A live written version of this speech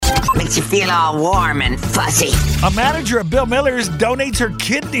Makes you feel all warm and fuzzy. A manager at Bill Miller's donates her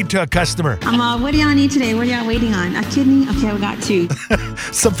kidney to a customer. What do y'all need today? What are y'all waiting on? A kidney? Okay, we got 2.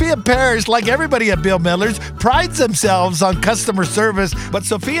 Sophia Parrish, like everybody at Bill Miller's, prides themselves on customer service, but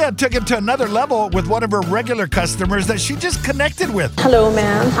Sophia took it to another level with one of her regular customers that she just connected with. Hello,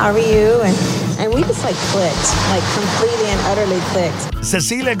 ma'am. How are you? And we just clicked, completely and utterly clicked.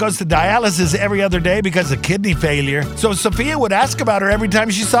 Cecilia goes to dialysis every other day because of kidney failure, so Sophia would ask about her every time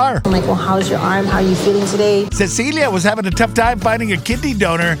she saw her. I'm like, well, how's your arm? How are you feeling today? Cecilia was having a tough time finding a kidney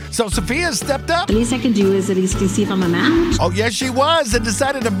donor, so Sophia stepped up. The least I can do is at least see if I'm a match. Oh, yes, she was, and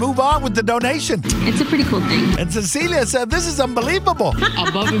decided to move on with the donation. It's a pretty cool thing. And Cecilia said, this is unbelievable.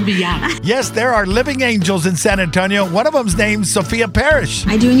 Above and beyond. Yes, there are living angels in San Antonio. One of them's named Sophia Parrish.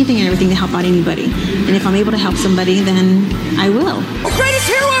 I do anything and everything to help out anybody. And if I'm able to help somebody, then I will. The greatest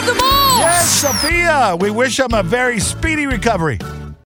hero of them all! Yes, Sophia! We wish him a very speedy recovery.